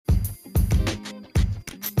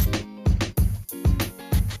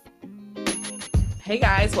Hey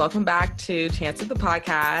guys, welcome back to Chance of the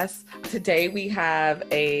Podcast. Today we have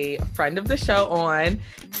a friend of the show on.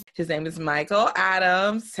 His name is Michael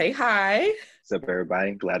Adams. Say hi. What's up,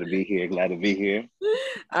 everybody? Glad to be here.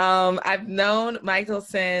 I've known Michael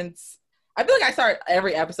since, I feel like I start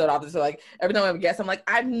every episode off this, so like every time I have a guest, I'm like,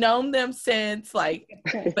 I've known them since but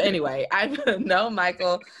anyway, I've known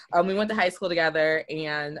Michael. We went to high school together,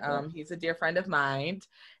 and he's a dear friend of mine.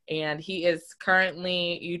 And he is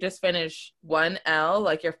currently, you just finished 1L,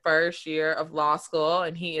 like your first year of law school,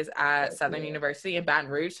 and he is at Southern University in Baton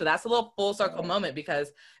Rouge. So that's a little full circle moment,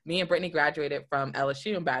 because me and Brittany graduated from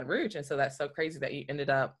LSU in Baton Rouge. And so that's so crazy that you ended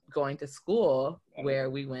up going to school where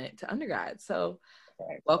we went to undergrad. So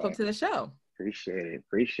welcome to the show. Appreciate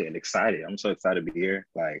it. Excited. I'm so excited to be here.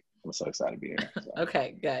 I'm so excited to be here. So.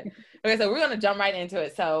 Okay, good. Okay, so we're going to jump right into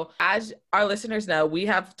it. So as our listeners know, we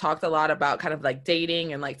have talked a lot about kind of like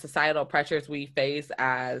dating and like societal pressures we face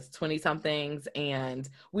as 20-somethings. And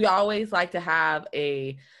we always like to have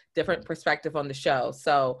a different perspective on the show.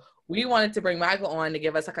 So we wanted to bring Michael on to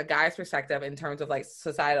give us like a guy's perspective in terms of like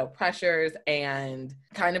societal pressures and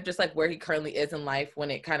kind of just like where he currently is in life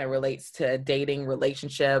when it kind of relates to dating,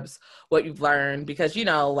 relationships, what you've learned. Because, you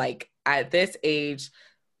know, like at this age,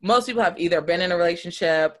 most people have either been in a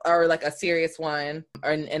relationship or like a serious one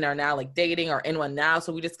and are now like dating or in one now.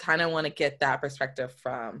 So we just kind of want to get that perspective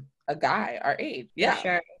from a guy our age. Yeah. For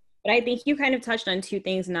sure. But I think you kind of touched on two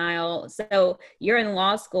things, Niall. So you're in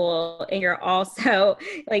law school and you're also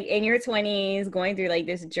like in your 20s going through like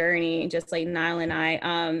this journey, just like Niall and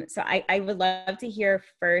I. So I would love to hear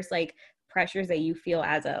first, like pressures that you feel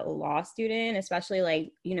as a law student, especially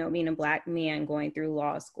like, you know, being a Black man going through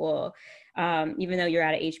law school, even though you're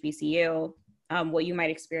at a HBCU, what you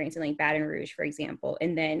might experience in like Baton Rouge, for example,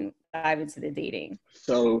 and then dive into the dating.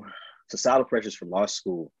 So societal pressures for law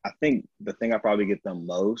school, I think the thing I probably get the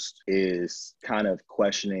most is kind of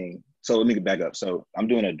questioning. So let me get back up. So I'm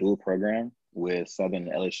doing a dual program with Southern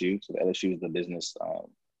and LSU. So the LSU is the business,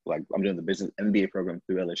 I'm doing the business MBA program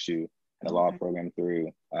through LSU and a law program through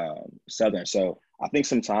Southern. So I think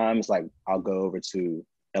sometimes like I'll go over to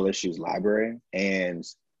LSU's library, and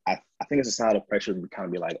I think it's a societal pressure to kind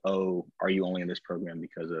of be like, oh, are you only in this program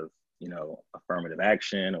because of, you know, affirmative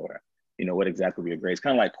action, or, you know, what exactly were your grades?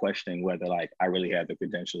 Kind of like questioning whether like I really had the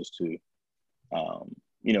credentials to,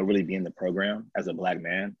 you know, really be in the program as a Black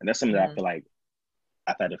man. And that's something that I feel like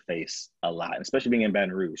I've had to face a lot, and especially being in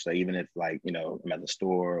Baton Rouge. So even if like, you know, I'm at the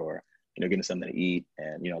store or, you know, getting something to eat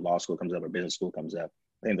and, you know, law school comes up or business school comes up,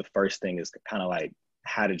 I think the first thing is kind of like,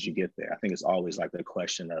 how did you get there? I think it's always like the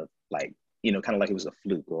question of like, you know, kind of like it was a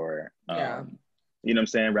fluke or, you know what I'm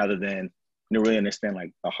saying? Rather than, you know, really understand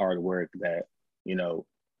like the hard work that, you know,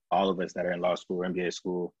 all of us that are in law school or MBA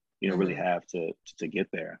school, you know, really have to get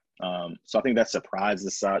there. So I think that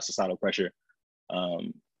surprises societal pressure.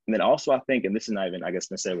 And then also I think, and this is not even, I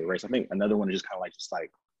guess, necessarily race, I think another one is just kind of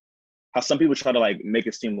like how some people try to like make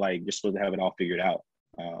it seem like you're supposed to have it all figured out.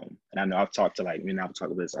 And I know I've talked to like, me and I've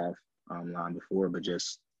talked about this offline before, but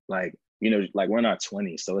just like, you know, like we're in our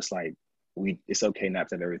 20s. So it's like, it's okay not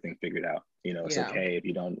to have everything figured out. You know, it's okay if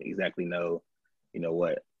you don't exactly know, you know,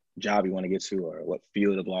 what job you want to get to or what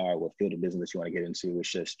field of law or what field of business you want to get into. It's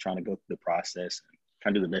just trying to go through the process and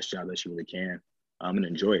try to do the best job that you really can, and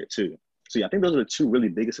enjoy it too. So yeah, I think those are the two really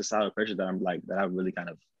biggest societal pressures that I've really kind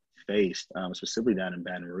of faced, specifically down in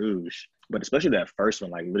Baton Rouge. But especially that first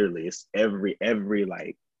one, like literally it's every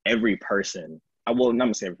person, I will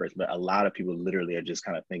not say every person, but a lot of people literally are just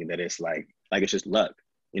kind of thinking that it's like it's just luck.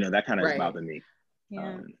 You know, that kind of is bothering me.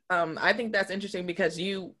 Yeah. I think that's interesting because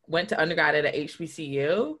you went to undergrad at a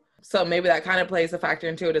HBCU. So maybe that kind of plays a factor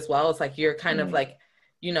into it as well. It's like you're kind of like,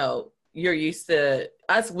 you know, you're used to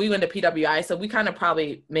us. We went to PWI, so we kind of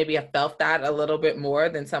probably maybe have felt that a little bit more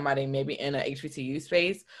than somebody maybe in a HBCU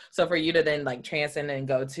space. So for you to then like transcend and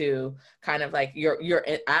go to kind of like you're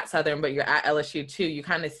at Southern, but you're at LSU too, you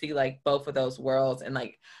kind of see like both of those worlds and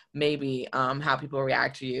like maybe how people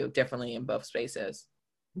react to you differently in both spaces.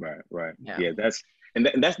 Right. Yeah, that's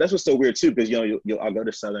what's so weird too, because you know I'll go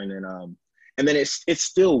to Southern and then it's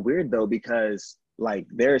still weird though, because like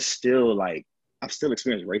there's still like I've still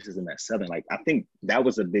experienced racism at Southern. Like I think that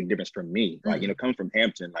was a big difference for me. Like, you know, coming from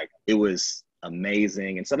Hampton, like it was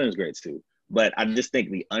amazing, and Southern was great too. But I just think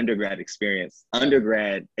the undergrad experience,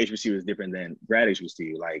 undergrad HBCU is different than grad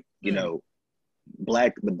HBCU. Like, you know,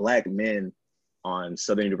 the black men on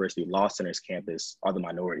Southern University Law Center's campus are the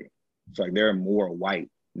minority. So like there are more white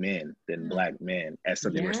men than Black men at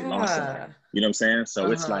Southern University Law Center. You know what I'm saying?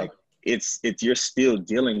 So it's like it's you're still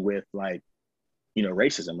dealing with like, you know,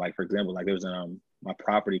 racism. Like for example, like there was my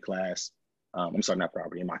property class. I'm sorry, not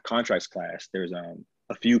property. In my contracts class, there's a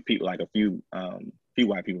a few people, like a few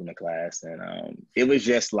white people in the class, and it was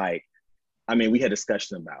just like, I mean, we had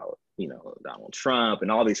discussion about, you know, Donald Trump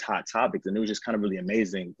and all these hot topics, and it was just kind of really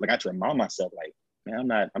amazing. Like I had to remind myself, like,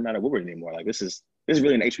 man, I'm not a Woodward anymore. Like this is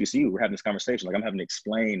really an HBCU. We're having this conversation. Like I'm having to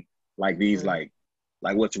explain like these like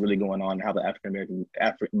what's really going on, how the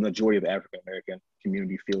majority of the African American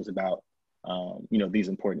community feels about you know, these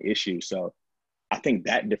important issues. So I think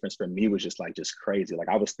that difference for me was just crazy. Like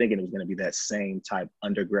I was thinking it was going to be that same type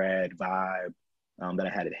undergrad vibe that I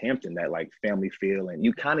had at Hampton, that like family feel, and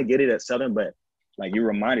you kind of get it at Southern, but like you're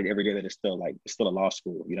reminded every day that it's still a law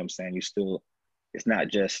school. You know what I'm saying? It's not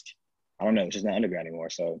just, I don't know, it's just not undergrad anymore.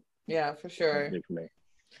 So yeah, for sure. For me.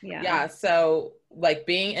 Yeah. So like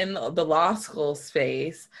being in the law school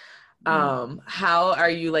space, how are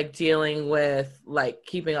you like dealing with like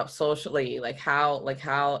keeping up socially? Like how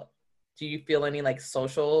do you feel any like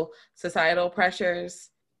social societal pressures,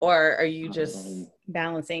 or are you just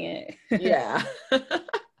balancing it? Yeah.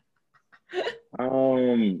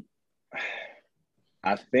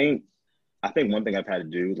 I think one thing I've had to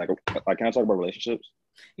do, like can I talk about relationships?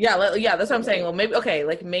 Yeah, that's what I'm saying. Well,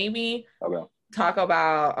 maybe talk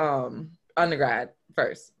about undergrad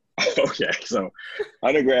first. Okay, so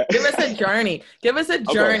undergrad. Give us a journey. Give us a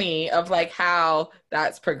journey of like how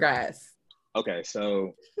that's progressed. Okay,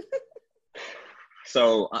 so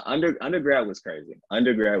undergrad was crazy.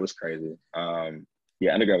 Undergrad was crazy.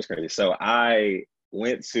 So I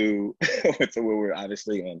went to Woodward,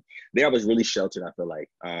 obviously, and there I was really sheltered. I feel like,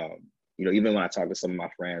 you know, even when I talk to some of my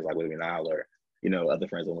friends, like William and Al, or you know, other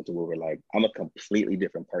friends that went to Woodward, like I'm a completely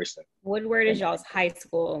different person. Woodward is y'all's high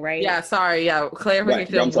school, right? Yeah, sorry. Yeah,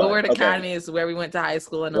 clarification. Right, Woodward Academy is where we went to high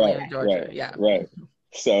school in Atlanta, Georgia. Yeah. Right.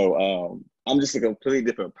 So I'm just a completely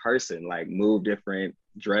different person, like move different,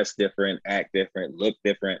 dress different, act different, look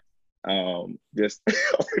different. Just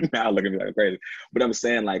now look at me like crazy. But I'm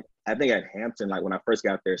saying, like, I think at Hampton, like when I first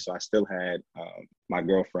got there, so I still had my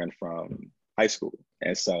girlfriend from high school.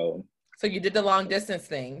 And so you did the long distance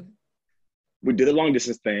thing. We did a long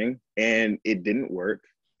distance thing and it didn't work.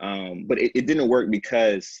 But it didn't work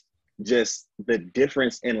because just the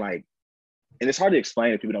difference in like, and it's hard to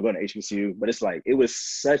explain if people don't go to HBCU, but it's like, it was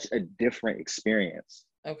such a different experience.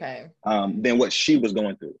 Okay. Than what she was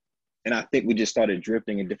going through. And I think we just started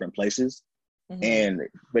drifting in different places.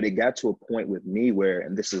 But it got to a point with me where,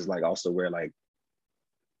 and this is like also where like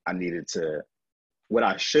I needed to, what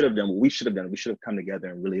I should have done, what we should have done, we should have come together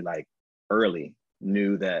and really like early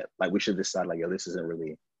knew that like we should decide like, yo, this isn't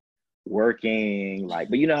really working. Like,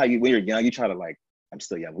 but you know how when you're young, you try to like, I'm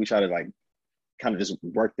still young, we try to like kind of just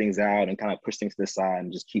work things out and kind of push things to the side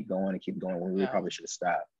and just keep going when we probably should have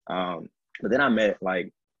stopped. But then I met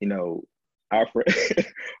like, you know, our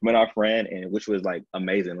friend, and which was like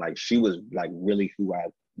amazing. Like she was like really who I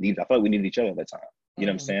needed. I felt like we needed each other at that time. You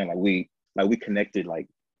know what I'm saying? Like we connected like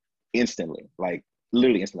instantly, like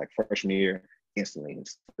literally instantly, like freshman year, instantly. And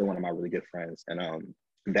still one of my really good friends. And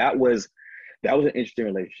that was an interesting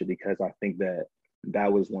relationship because I think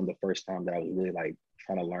that was one of the first times that I was really like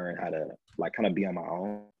trying to learn how to like kind of be on my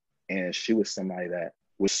own. And she was somebody that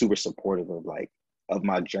was super supportive of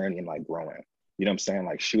my journey and like growing. You know what I'm saying?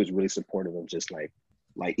 Like she was really supportive of just like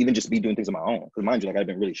even just me doing things on my own. Because mind you, like I've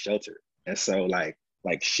been really sheltered. And so like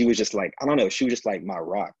she was just like, I don't know, she was just like my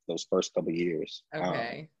rock those first couple of years.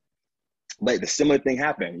 Okay. But the similar thing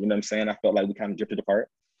happened, you know what I'm saying? I felt like we kind of drifted apart,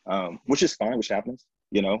 which is fine, which happens,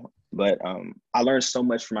 you know? But I learned so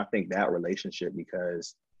much from, I think, that relationship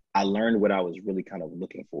because I learned what I was really kind of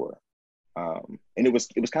looking for. And it was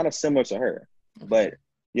kind of similar to her, but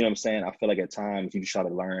you know what I'm saying? I feel like at times you just try to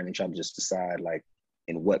learn and try to just decide like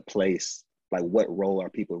in what place, like what role are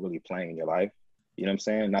people really playing in your life? You know what I'm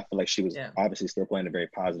saying? And I feel like she was obviously still playing a very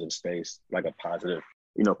positive space, like a positive,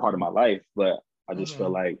 you know, part of my life. But I just feel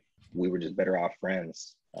like we were just better off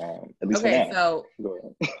friends. At least okay, so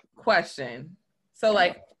question. So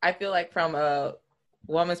like, I feel like from a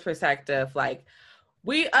woman's perspective, like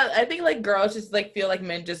I think like girls just like feel like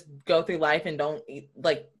men just go through life and don't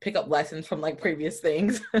like pick up lessons from like previous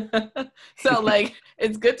things. So like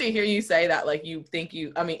it's good to hear you say that like you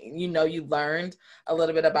learned a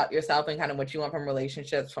little bit about yourself and kind of what you want from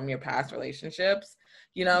relationships from your past relationships,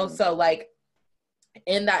 you know. So like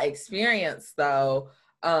in that experience though,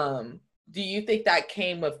 do you think that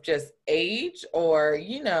came with just age or,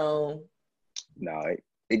 you know? No,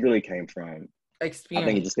 it really came from experience. I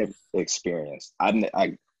think it just came from experience.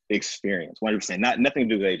 I experienced 100%, nothing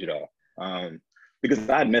to do with age at all. Because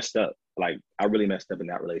I messed up. Like I really messed up in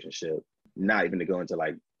that relationship. Not even to go into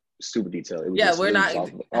like super detailed. It was Yeah, just we're really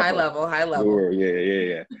not high level.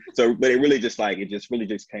 Yeah. So, but it really just like, it just really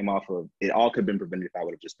just came off of, it all could have been prevented if I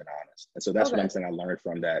would have just been honest. And so that's what I'm saying I learned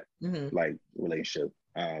from that like relationship,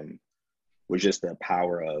 was just the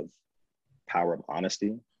power of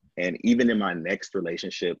honesty. And even in my next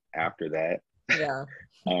relationship after that,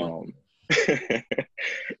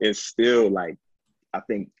 it's still like, I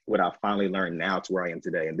think what I finally learned now to where I am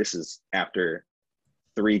today, and this is after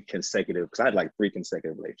 3 consecutive, because I had like 3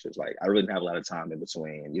 consecutive relationships. Like I really didn't have a lot of time in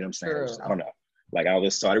between. You know what I'm saying? Just, I don't know. Like I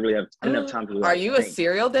didn't have time to really, Are you a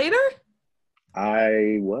serial dater?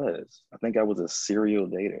 I think I was a serial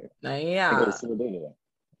dater. Yeah. I was a serial dater.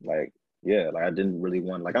 Like, yeah, like I didn't really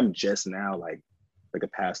want, like I'm just now like a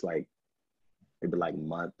past like maybe like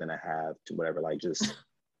month and a half to whatever, like just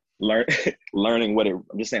learning what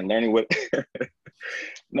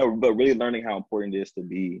no, but really learning how important it is to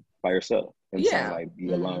be by yourself and saying like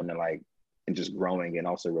be alone and like, and just growing and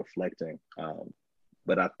also reflecting.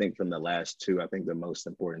 But I think from the last 2, I think the most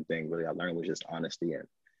important thing really I learned was just honesty and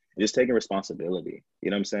just taking responsibility,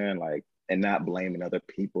 you know what I'm saying? Like, and not blaming other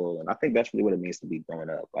people. And I think that's really what it means to be growing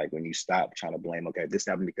up. Like when you stop trying to blame, okay, this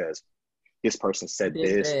happened because this person said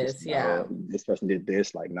this person did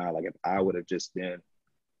this. Like, nah, like if I would have just been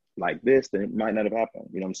like this, then it might not have happened.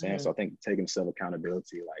 You know what I'm saying? So I think taking self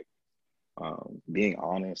accountability, like being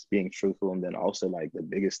honest, being truthful, and then also like the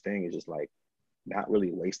biggest thing is just like not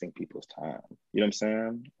really wasting people's time. You know what I'm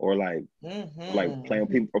saying? Or like like playing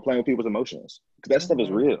with people's emotions, because that stuff is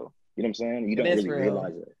real. You know what I'm saying? You don't really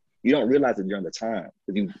realize it. You don't realize it during the time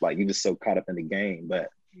because you just so caught up in the game. But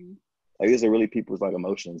like these are really people's like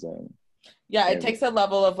emotions and. Yeah, it takes a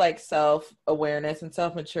level of like self-awareness and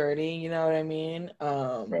self-maturity, you know what I mean?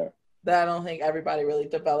 That I don't think everybody really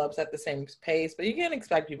develops at the same pace, but you can't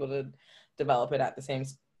expect people to develop it at the same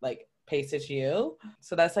like pace as you.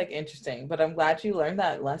 So that's like interesting. But I'm glad you learned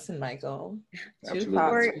that lesson, Michael. Absolutely. 2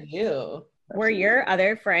 props for you. Were your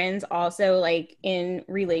other friends also like in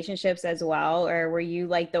relationships as well, or were you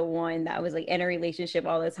like the one that was like in a relationship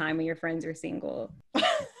all the time and your friends were single?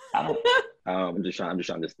 I'm just trying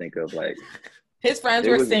to think of like his friends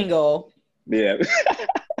were single. Yeah.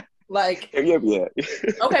 Like yeah.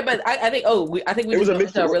 Okay, but I think we just went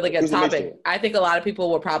into a really good topic. I think a lot of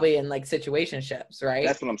people were probably in like situationships, right?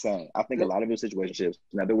 That's what I'm saying. I think a lot of the situationships.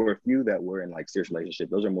 Now there were a few that were in like serious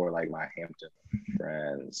relationships. Those are more like my Hampton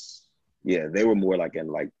friends. Yeah, they were more like in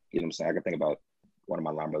like, you know what I'm saying? I can think about one of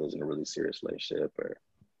my line brothers in a really serious relationship or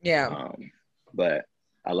but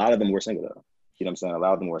a lot of them were single though. You know what I'm saying? A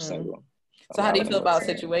lot of them were single. So how do you feel about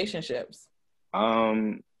situationships?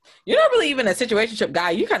 You're not really even a situationship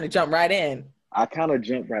guy. You kind of jump right in. I kind of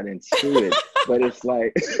jump right into it, but it's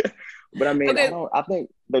like, but I mean, I think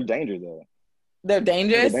they're dangerous though. They're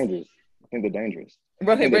dangerous? I think they're dangerous.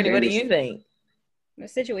 Okay, Brittany, what do you think?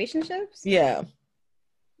 Situationships? Yeah.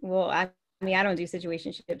 Well, I mean, I don't do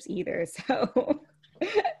situationships either. So,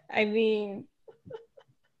 I mean,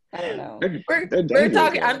 I don't know. We're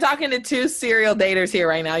talking. I'm talking to 2 serial daters here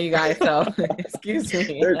right now, you guys. So excuse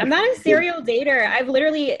me. I'm not a serial dater. I've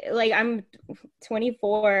literally I'm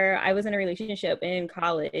 24. I was in a relationship in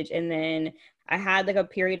college, and then I had like a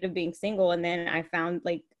period of being single, and then I found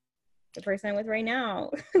like the person I'm with right now.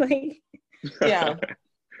 Yeah.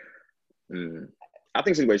 I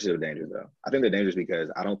think situations are dangerous though. I think they're dangerous because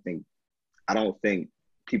I don't think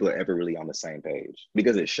people are ever really on the same page,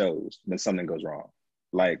 because it shows when something goes wrong.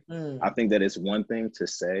 Like, I think that it's one thing to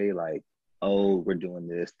say like, oh, we're doing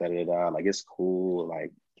this, like it's cool,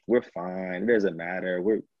 like we're fine, it doesn't matter,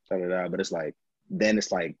 we're but it's like, then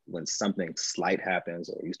it's like when something slight happens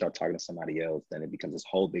or you start talking to somebody else, then it becomes this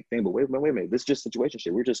whole big thing. But wait a minute, this is just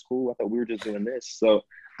situationship. We're just cool. I thought we were just doing this. So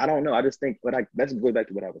I don't know. I just think, that's going back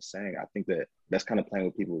to what I was saying. I think that's kind of playing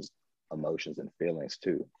with people's emotions and feelings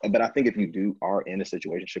too. But I think if you are in a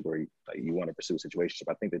situationship where you want to pursue a situationship,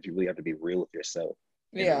 I think that you really have to be real with yourself.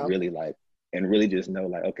 And really just know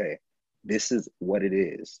like, okay, this is what it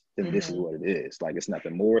is. Then this is what it is. Like, it's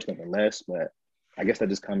nothing more, it's nothing less. But I guess that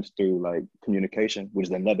just comes through like communication, which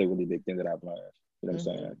is another really big thing that I've learned. You know what I'm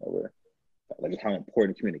saying? Like how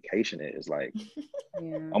important communication is. Like,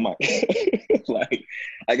 oh my, like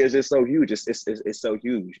I guess it's so huge. It's so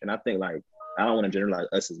huge. And I think like, I don't want to generalize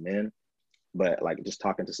us as men, but like just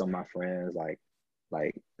talking to some of my friends, like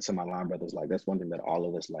some of my line brothers, like that's one thing that all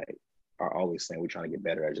of us like are always saying, we're trying to get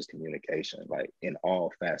better at just communication, like in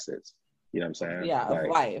all facets. You know what I'm saying? Yeah, like, of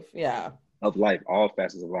life. Yeah. Of life, all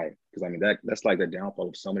facets of life. Because I mean that's like the downfall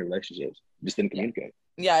of so many relationships. Just didn't communicate.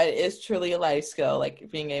 Yeah, it is truly a life skill, like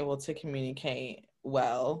being able to communicate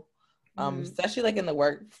well. Especially like in the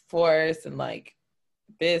workforce and like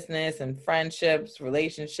business and friendships,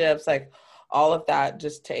 relationships, like all of that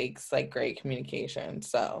just takes like great communication.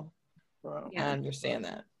 So Yeah. I understand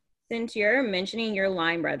that. Since you're mentioning your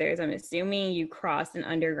line brothers, I'm assuming you crossed in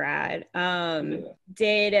undergrad.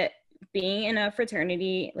 Did being in a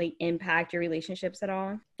fraternity like impact your relationships at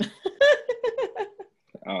all?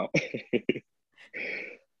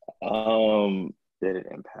 Did it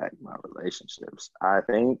impact my relationships? I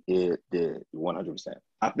think it did 100%.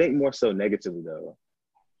 I think more so negatively though.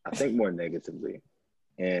 I think more negatively.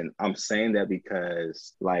 And I'm saying that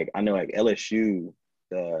because like I know like LSU,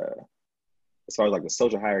 as far as like the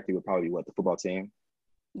social hierarchy would probably be what, the football team?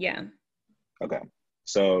 Yeah. Okay.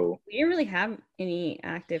 So we didn't really have any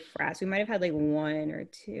active frats. We might have had like 1 or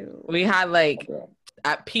 2. We had like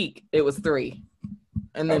at peak it was 3.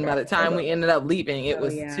 And then by the time we ended up leaving, it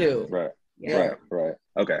was 2. Right. Yeah. Right.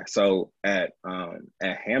 Okay. So at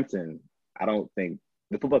Hampton, I don't think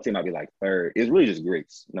the football team might be like 3rd. It's really just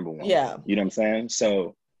Greeks, number 1. Yeah. You know what I'm saying?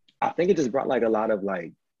 So I think it just brought like a lot of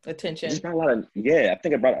like attention. It just brought a lot of I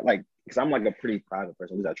think it brought like, because I'm like a pretty private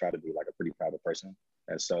person. At least I try to be like a pretty private person.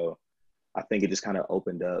 And so I think it just kind of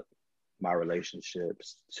opened up my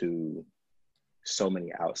relationships to so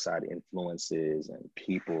many outside influences and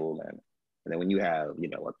people, and then when you have, you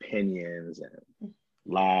know, opinions and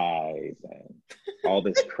lies and all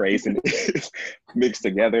this craziness mixed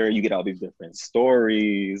together, you get all these different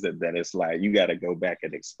stories, and then it's like you got to go back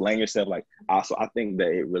and explain yourself. Like also, I think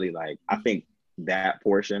that it really like, I think that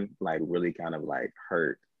portion like really kind of like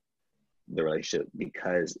hurt the relationship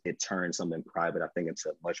because it turned something private, I think,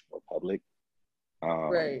 into much more public.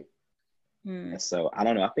 Right. And so I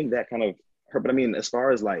don't know. I think that kind of hurt. But I mean, as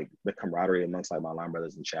far as like the camaraderie amongst like my line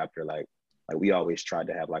brothers in chapter, like we always tried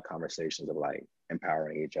to have like conversations of like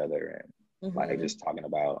empowering each other and like just talking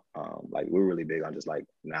about like we were really big on just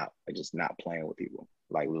not playing with people.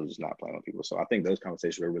 Like we were just not playing with people. So I think those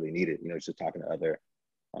conversations were really needed. You know, just talking to other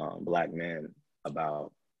Black men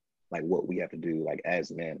about like what we have to do like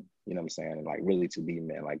as men. You know what I'm saying? And like really to be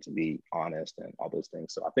men, like to be honest and all those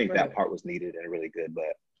things. So I think that part was needed and really good.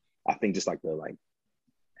 But I think just like the like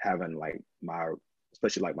having like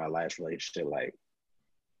especially like my last relationship like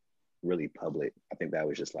really public, I think that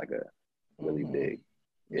was just like a really big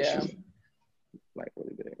issue. Like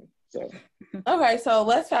really big. So okay, so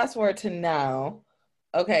let's fast forward to now.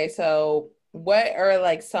 Okay, so what are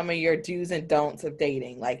like some of your do's and don'ts of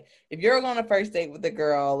dating? Like if you're going on a first date with a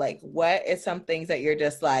girl, like what is some things that you're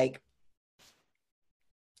just like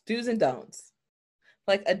do's and don'ts?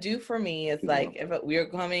 Like a do for me is like if we're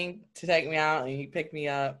coming to take me out and you pick me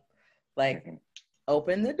up, like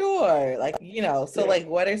open the door, like, you know. So like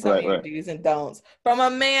what are some of your do's and don'ts from a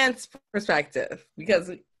man's perspective, because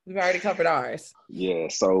we've already covered ours? Yeah,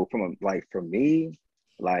 so for me,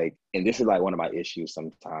 like, and this is like one of my issues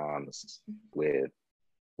sometimes with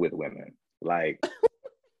women, like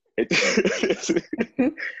this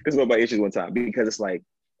is one of my issues one time, because it's like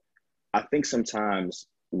I think sometimes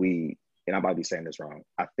and I might be saying this wrong,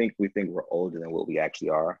 I think we think we're older than what we actually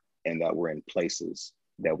are, and that we're in places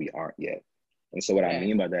that we aren't yet. And so what I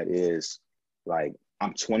mean by that is like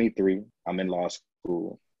I'm 23, I'm in law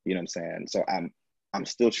school, you know what I'm saying? So I'm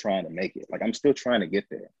still trying to make it. Like I'm still trying to get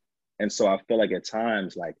there. And so I feel like at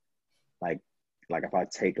times like if I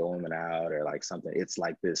take a woman out or like something, it's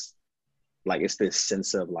like this, like it's this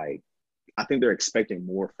sense of like, I think they're expecting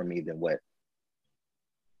more from me than what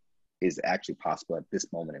is actually possible at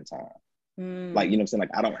this moment in time. Like, you know what I'm saying?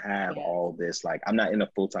 Like I don't have all this, like I'm not in a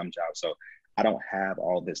full-time job, so I don't have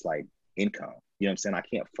all this like income. You know what I'm saying? I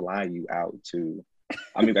can't fly you out to,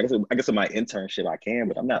 I mean, I guess in my internship I can,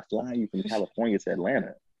 but I'm not flying you from California to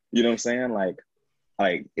Atlanta. You know what I'm saying? Like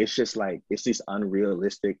it's just like, it's these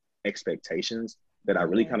unrealistic expectations that I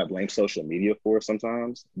really kind of blame social media for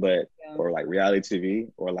sometimes, but, or like reality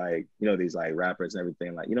TV, or like, you know, these like rappers and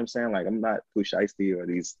everything, like, you know what I'm saying? Like I'm not Pooh Shiesty or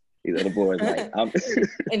these little boys, like I'm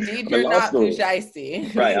indeed you're not Pooh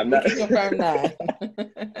Shiesty. Right, I'm not. Confirm that.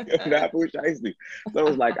 I'm not Pooh Shiesty. So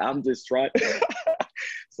it's like I'm just trying.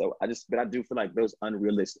 So but I do feel like those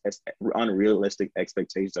unrealistic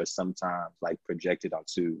expectations are sometimes like projected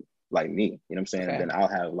onto like me. You know what I'm saying? And then I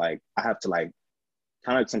have to like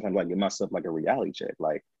kind of sometimes like give myself like a reality check.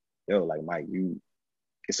 Like, yo, like Mike,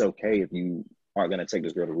 it's okay if you aren't gonna take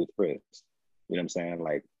this girl to Ruth Chris. You know what I'm saying?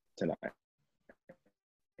 Like tonight.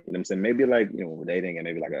 You know what I'm saying? Maybe like, you know, we're dating and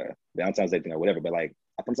maybe like a Valentine's Day thing or whatever, but like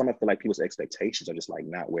sometimes I feel like people's expectations are just like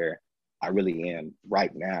not where I really am right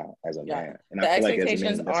now as a man. And the I feel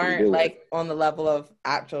expectations like aren't like on the level of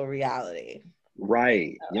actual reality.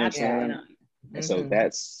 Right. You know what I'm saying? And so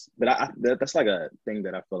that's like a thing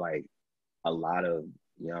that I feel like a lot of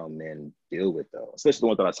young men deal with though, especially the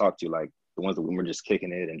ones that I talk to, like the ones that when we're just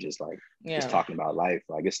kicking it and just like just talking about life.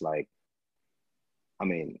 Like it's like I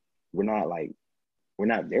mean, we're not like, we're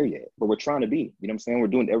not there yet, but we're trying to be. You know what I'm saying? We're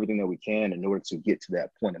doing everything that we can in order to get to that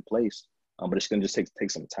point in place. But it's gonna just take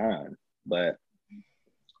some time. But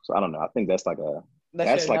so I don't know. I think that's like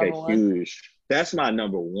That's your like a number one. huge. That's my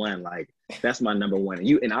number one. Like that's my number one. And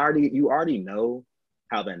you already know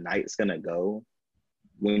how the night's gonna go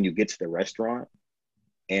when you get to the restaurant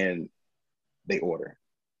and they order,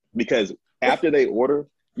 because after they order,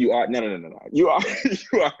 you are no. You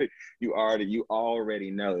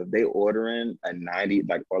already know if they ordering a 90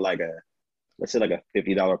 like or like a, let's say like a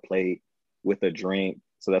 $50 plate with a drink.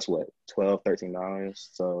 So that's what, $12, $13.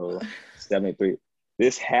 So 73.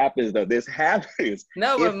 This happens though. This happens.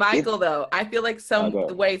 No, but Michael, though, I feel like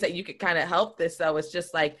some ways that you could kind of help this though is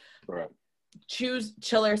just like choose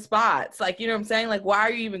chiller spots. Like, you know what I'm saying? Like, why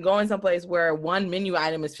are you even going someplace where one menu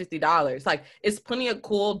item is $50? Like, it's plenty of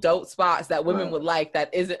cool, dope spots that women would like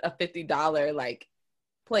that isn't a $50 like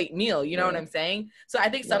plate meal. You know what I'm saying? So I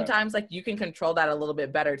think sometimes like you can control that a little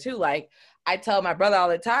bit better too. Like, I tell my brother all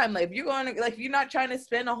the time, like, if you're going to, like, if you're not trying to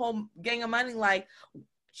spend a whole gang of money, like,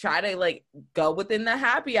 try to like go within the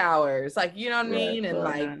happy hours, like, you know what I mean? And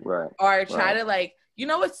or try to like, you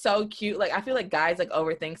know what's so cute? Like, I feel like guys like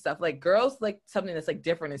overthink stuff. Like, girls like something that's like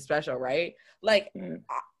different and special, right? Like,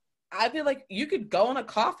 I feel like you could go on a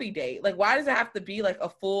coffee date. Like, why does it have to be like a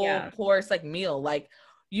full course like meal? Like,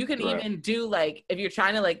 you can even do like, if you're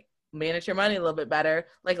trying to like manage your money a little bit better,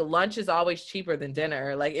 like lunch is always cheaper than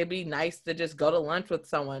dinner. Like, it'd be nice to just go to lunch with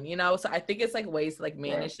someone, you know? So I think it's like ways to like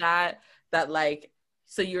manage that like,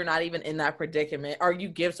 so you're not even in that predicament, or you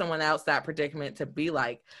give someone else that predicament to be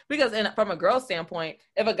like, because from a girl standpoint,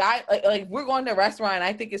 if a guy like we're going to a restaurant,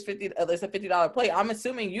 I think it's it's a $50 plate. I'm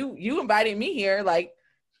assuming you invited me here, like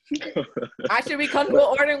I should be comfortable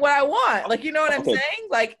ordering what I want. Like, you know what I'm saying?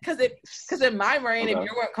 Like, because in my brain, if you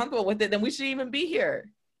weren't comfortable with it, then we should even be here.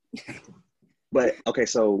 But okay,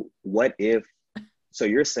 so what if? So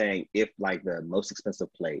you're saying if like the most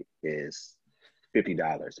expensive plate is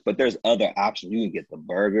 $50, but there's other options. You can get the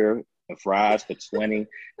burger, the fries for 20.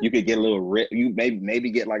 You could get a little rib. You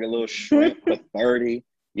maybe get like a little shrimp for 30.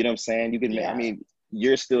 You know what I'm saying? You can. I mean,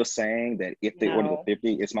 you're still saying that if they order the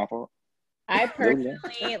 50, it's my fault. I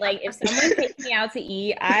personally, like, if someone takes me out to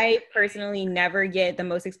eat, I personally never get the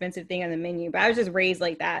most expensive thing on the menu. But I was just raised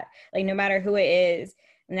like that. Like, no matter who it is.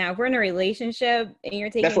 Now, if we're in a relationship and you're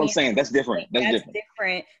taking, that's what I'm saying. That's different. That's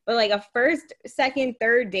different. But like a first, second,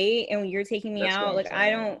 third date, and you're taking me out, like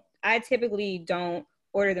I typically don't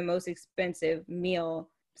order the most expensive meal.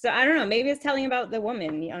 So I don't know. Maybe it's telling about the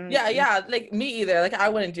woman. Yeah. Like me either. Like I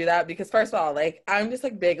wouldn't do that because first of all, like I'm just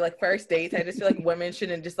like big like first dates. I just feel like women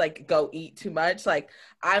shouldn't just like go eat too much. Like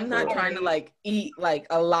I'm not trying to like eat like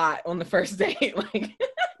a lot on the first date. Like.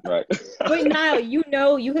 Right. But Niall, you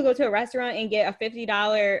know, you could go to a restaurant and get a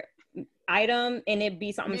 $50 item and it'd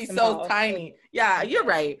be something small. So tiny. Yeah, you're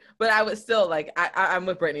right. But I would still like, I'm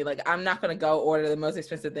with Brittany. Like, I'm not going to go order the most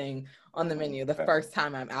expensive thing on the menu the first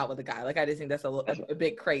time I'm out with a guy. Like, I just think that's a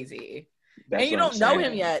bit crazy. And you don't know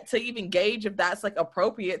him yet to even gauge if that's like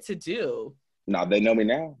appropriate to do. No, they know me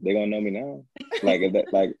now. They're going to know me now. Like,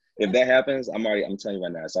 if that happens, I'm telling you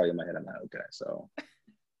right now, it's already in my head. I'm like, okay, so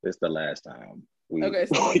it's the last time. Okay,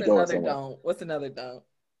 so what's another don't? What's another don't?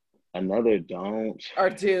 Another don't. Or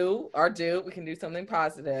do. We can do something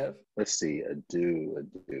positive. Let's see, a do.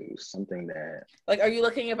 Something that. Like, are you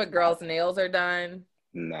looking if a girl's nails are done?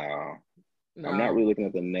 No. I'm not really looking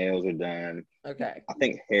if the nails are done. Okay. I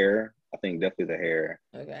think hair. I think definitely the hair.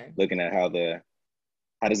 Okay. Looking at how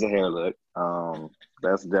does the hair look?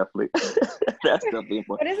 That's definitely important.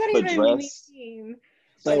 What does that even mean?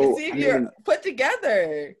 So like, see if you're put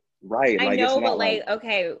together. Right. I know, but like,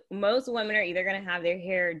 okay, most women are either gonna have their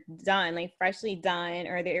hair done, like freshly done,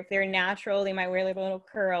 or if they're natural, they might wear like little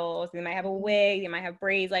curls, they might have a wig, they might have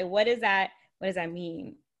braids. Like, what does that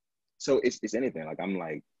mean? So it's anything. Like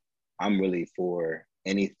I'm really for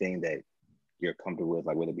anything that you're comfortable with,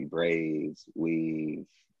 like whether it be braids, weave,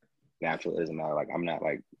 natural, it doesn't matter. Like I'm not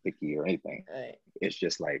like picky or anything. Right. It's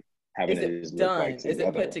just like having it done? Like is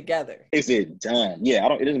it put together? Is it done? Yeah,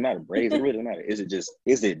 it doesn't matter. Braids, it really doesn't matter. Is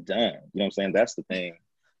it done? You know what I'm saying? That's the thing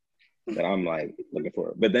that I'm like looking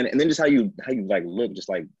for. But then just how you like look, just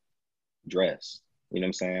like dress. You know what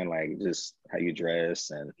I'm saying? Like just how you dress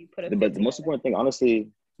but the most important thing, honestly,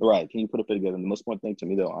 right, can you put a fit together? And the most important thing to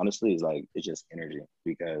me though, honestly, is like it's just energy.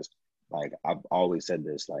 Because like I've always said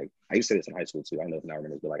this, like I used to say this in high school too. I don't know if I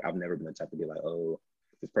remember this, but like I've never been the type to be like, oh,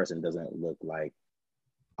 this person doesn't look like,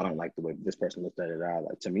 I don't like the way this person looks at it.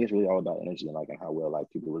 Like to me, it's really all about energy and like and how well like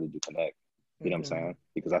people really do connect. You know what I'm saying?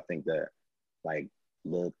 Because I think that like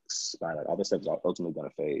looks, like all this stuff is ultimately gonna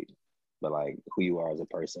fade. But like who you are as a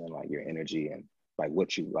person, like your energy and like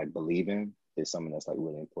what you like believe in is something that's like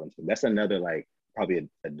really important to me. That's another like probably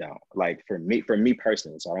a don't. Like for me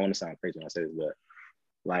personally, so I don't want to sound crazy when I say this, but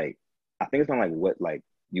like I think it's not like what like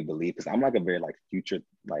you believe, because I'm like a very like future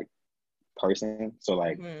like person. So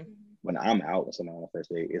like when I'm out with someone on the first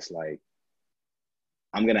date, it's like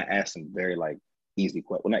I'm gonna ask some very like easy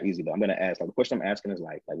questions. Well, not easy, but I'm gonna ask like the question I'm asking is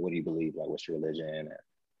like what do you believe? Like what's your religion? And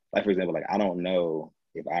like for example, like I don't know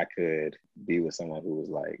if I could be with someone who was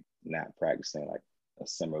like not practicing like a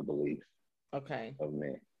similar belief of me.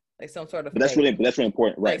 Like some sort of but that's really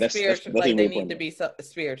important, right? Like that's spiritual, that's like really they need to be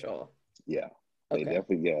spiritual. Yeah. They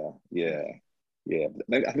definitely, yeah. I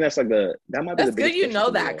think that's like that might be that's the good, you know,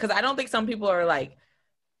 that, well. because I don't think some people are like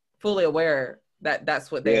fully aware that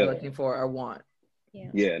that's what they're looking for or want.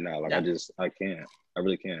 No, like I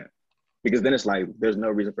really can't, because then it's like there's no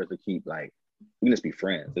reason for us to keep like we can just be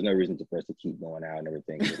friends. There's no reason for us to keep going out and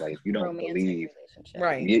everything. Because like if you don't believe,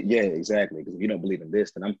 right? Yeah, exactly. Because if you don't believe in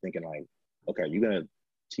this, then I'm thinking like, okay, are you gonna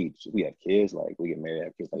teach? We have kids, like we get married,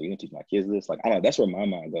 have kids. Like you gonna teach my kids this? Like I don't know. That's where my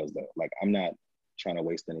mind goes though. Like I'm not trying to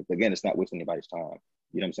waste any. Again, it's not wasting anybody's time.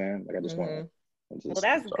 You know what I'm saying? Like I just want to. Well,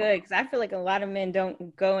 that's good, because I feel like a lot of men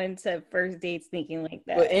don't go into first dates thinking like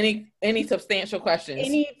that. But any substantial questions,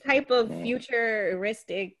 any type of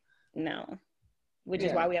futuristic, no. Which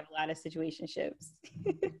is why we have a lot of situationships.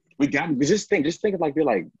 we just think of like you're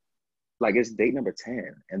like it's date number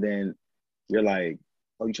 10, and then you're like,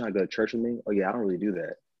 oh, you trying to go to church with me? Oh yeah, I don't really do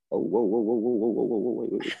that. Oh, whoa, what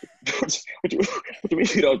you mean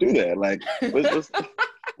you don't do that? Like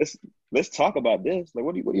let's talk about this. Like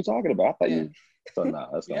what are you talking about? I thought you. So no,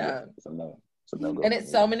 that's not it's a no. And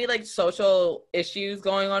it's so many like social issues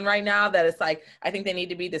going on right now that it's like I think they need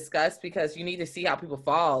to be discussed, because you need to see how people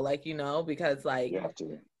fall, like, you know, because like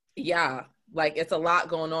like it's a lot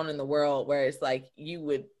going on in the world where it's like you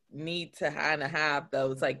would need to kind of have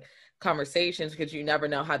those like conversations, because you never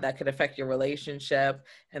know how that could affect your relationship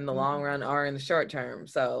in the long run or in the short term.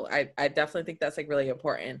 So I definitely think that's like really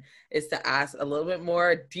important, is to ask a little bit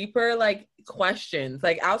more deeper like questions,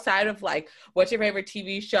 like outside of like what's your favorite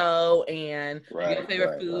TV show and your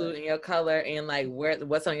favorite food and your color and like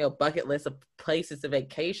what's on your bucket list of places to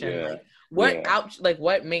vacation, like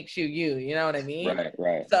what makes you you know what I mean?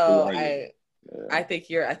 Right. So I think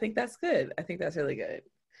that's good. I think that's really good.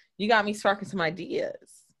 You got me sparking some ideas.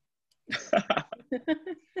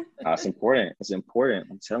 It's important.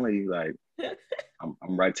 I'm telling you, like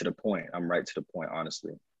I'm right to the point.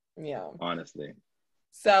 Honestly. Honestly.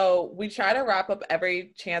 So we try to wrap up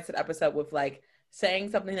every Chance It episode with like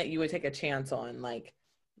saying something that you would take a chance on. Like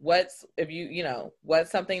what's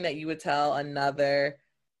something that you would tell another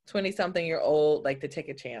 20-something-year-old like to take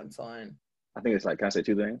a chance on? I think it's like, can I say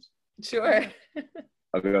two things? Sure.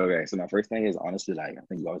 Okay. So my first thing is honestly, like I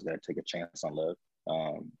think you always gotta take a chance on love.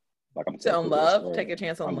 Like I'm on love, take a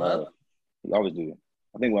chance on love. You always do.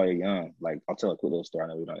 I think while you're young, like I'll tell a quick little story. I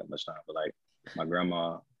know we don't have much time, but like my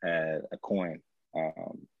grandma had a coin,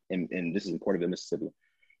 and this is in Porterville, Mississippi,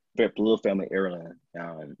 very little family heirloom,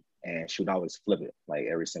 and she would always flip it like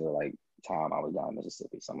every single like time I was down in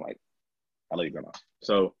Mississippi. So I'm like, I love you, grandma.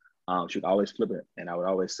 So she would always flip it, and I would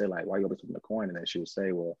always say like, why are you always flipping the coin? And then she would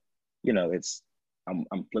say, well, you know, I'm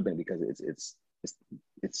flipping because it's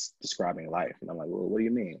describing life. And I'm like, well, what do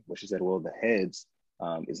you mean? Well, she said, well, the heads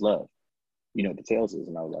is love. You know what the tails is?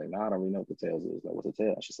 And I was like, no, I don't really know what the tails is. Like, what's the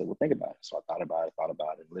tail? She said, well, think about it. So I thought about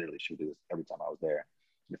it. And literally she would do this every time I was there.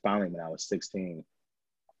 And finally, when I was 16,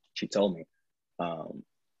 she told me,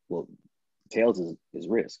 well, tails is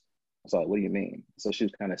risk. So like, what do you mean? So she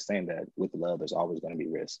was kind of saying that with love, there's always going to be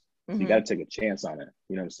risk. So you got to take a chance on it.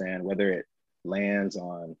 You know what I'm saying? Whether it lands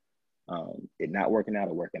on it not working out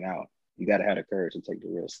or working out, you got to have the courage to take the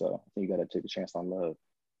risk. So I think you got to take a chance on love.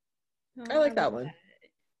 I like that one.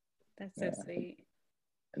 That's so sweet.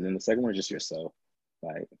 And then the second one is just yourself,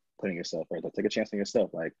 like putting yourself first. Like, take a chance on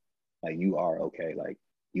yourself. Like you are okay. Like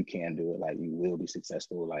you can do it. Like you will be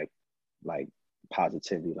successful. Like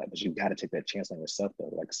positivity. Like, but you got to take that chance on yourself though.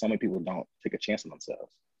 Like so many people don't take a chance on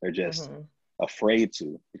themselves. They're just afraid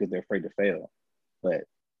to, because they're afraid to fail. But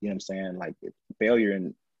you know what I'm saying? Like failure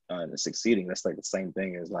and succeeding, that's like the same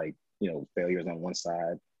thing as like, you know, failures on one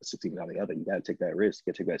side, succeeding on the other. You got to take that risk.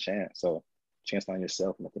 You got to take that chance. So chance on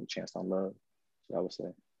yourself, and I think chance on love. So I would say.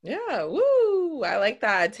 Yeah, woo! I like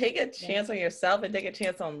that. Take a chance on yourself and take a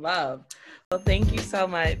chance on love. Well, thank you so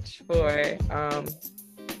much for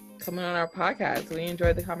coming on our podcast. We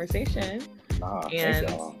enjoyed the conversation. Thank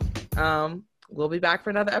y'all. We'll be back for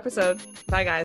another episode. Bye, guys.